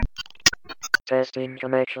Testing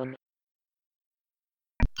connection.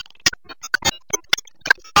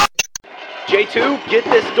 J-2, get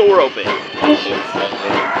this door open. Patience,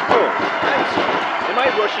 David. Oh, I'm sorry. Am I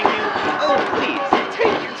rushing you? Oh, please,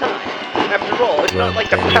 take your time. After all, it's not like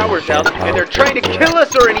the power's out and they're trying to kill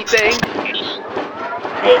us or anything.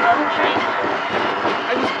 They are trying to kill us.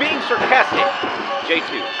 I was being sarcastic.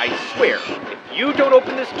 J-2, I swear, if you don't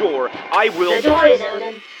open this door, I will... The door is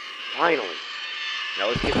open. Finally. Now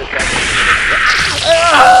let's get this back.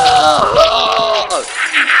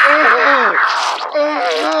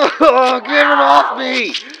 Get it off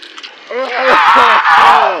me!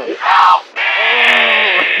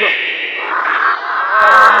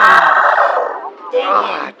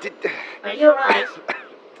 David, are you alright?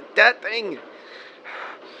 Did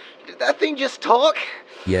that thing just talk?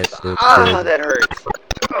 Yes, it did. That hurts.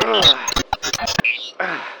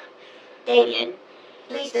 Damien,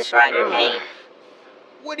 please describe your pain.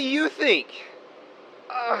 What do you think?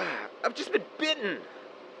 I've just been bitten.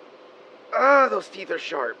 Those teeth are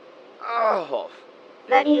sharp. Oh,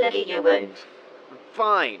 Let me look at your wound. I'm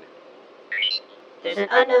fine. There's an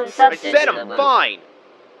unknown I substance said in the I'm wound. fine.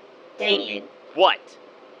 Damien, What?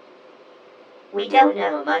 we don't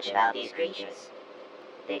know much about these creatures.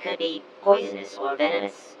 They could be poisonous or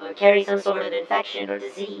venomous, or carry some sort of infection or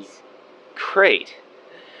disease. Great.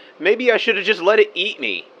 Maybe I should have just let it eat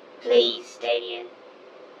me. Please, Damien.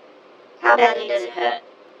 How badly does it hurt?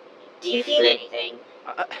 Do you feel anything?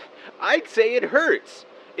 I'd say it hurts.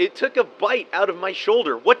 It took a bite out of my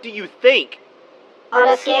shoulder. What do you think? On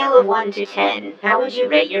a scale of 1 to 10, how would you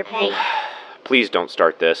rate your pain? Please don't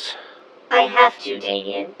start this. I have to,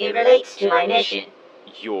 Damien. It relates to my mission.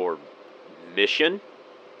 Your mission?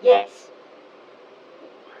 Yes.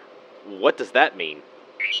 What does that mean?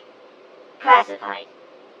 Classified.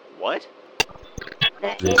 What?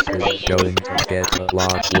 That This is information going is to get classified. a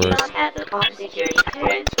lot I do worse. not have the proper security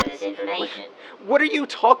clearance for this information. What are you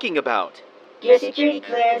talking about? Your security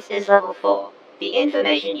clearance is level 4. The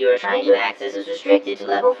information you are trying to access is restricted to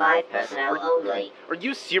level 5 personnel only. Are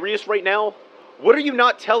you serious right now? What are you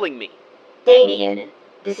not telling me? Damien,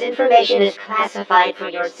 this information is classified for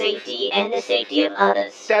your safety and the safety of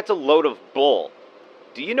others. That's a load of bull.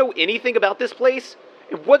 Do you know anything about this place?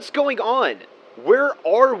 And what's going on? Where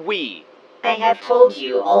are we? I have told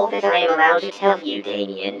you all that I am allowed to tell you,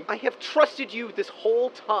 Damien. I have trusted you this whole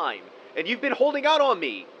time, and you've been holding out on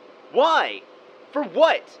me. Why? For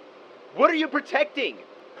what? What are you protecting?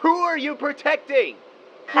 Who are you protecting?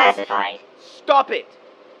 Classified. Stop it!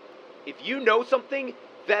 If you know something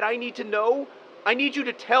that I need to know, I need you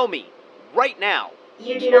to tell me, right now.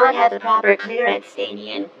 You do not have the proper clearance,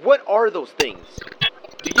 Damien. What are those things?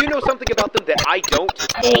 Do you know something about them that I don't?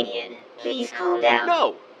 Damien, please calm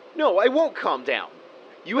down. No, I won't calm down.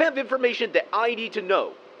 You have information that I need to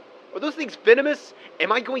know. Are those things venomous?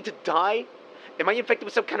 Am I going to die? Am I infected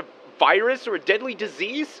with some kind of virus or a deadly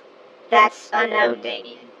disease? That's unknown,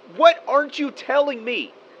 Damien. What aren't you telling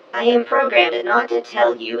me? I am programmed not to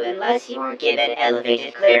tell you unless you are given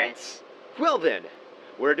elevated clearance. Well then,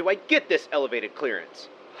 where do I get this elevated clearance?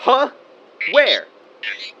 Huh? Where?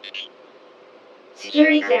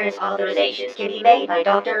 Security clearance authorizations can be made by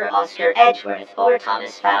Dr. Oscar Edgeworth or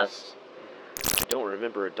Thomas Faust. I don't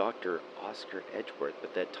remember a Dr. Oscar Edgeworth,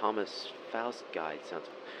 but that Thomas Faust guy sounds...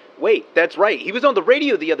 Wait, that's right. He was on the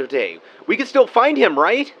radio the other day. We can still find him,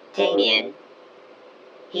 right? Damien,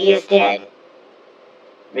 he is dead.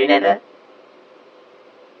 Remember?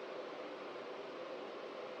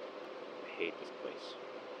 I hate this place.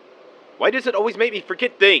 Why does it always make me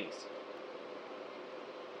forget things?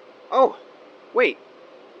 Oh, wait.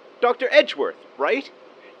 Dr. Edgeworth, right?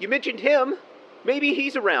 You mentioned him. Maybe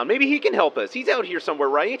he's around. Maybe he can help us. He's out here somewhere,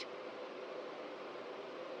 right?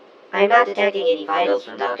 I am not detecting any vitals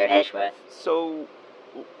from Dr. Edgeworth. So,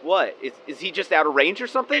 what? Is he just out of range or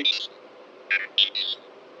something?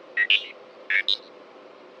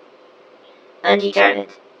 Undetermined.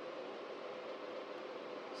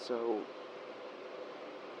 So,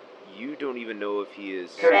 you don't even know if he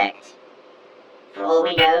is... Correct. For all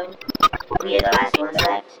we know, we are the last ones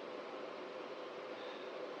left.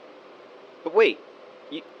 But wait,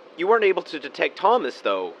 you weren't able to detect Thomas,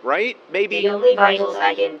 though, right? Maybe... The only vitals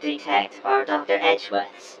I can detect are Dr.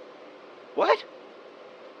 Edgeworth's. What?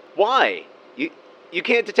 Why? You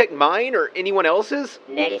can't detect mine or anyone else's?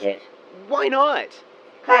 Negative. Why not?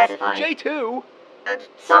 Classified. J-2, I'm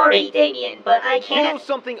sorry, Damien, but I you know can't...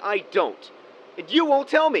 something I don't. And you won't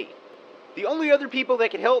tell me. The only other people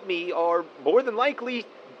that can help me are, more than likely,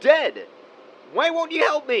 dead. Why won't you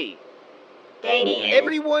help me? Damien...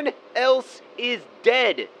 Everyone else is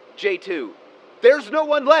dead, J-2. There's no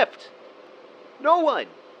one left. No one.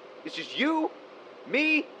 It's just you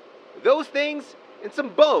Me, those things, and some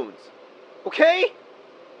bones. Okay?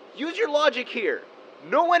 Use your logic here.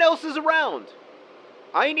 No one else is around.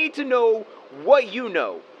 I need to know what you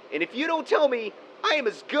know. And if you don't tell me, I am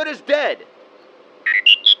as good as dead.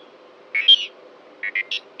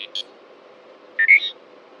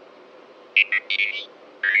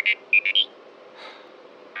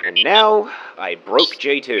 And now, I broke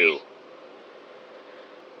J-2.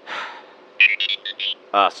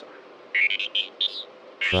 Awesome.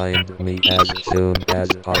 Find me as soon as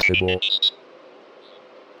possible.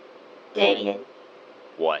 Damien,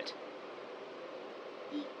 What?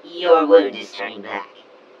 your wound is turning black.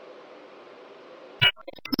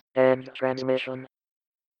 End transmission.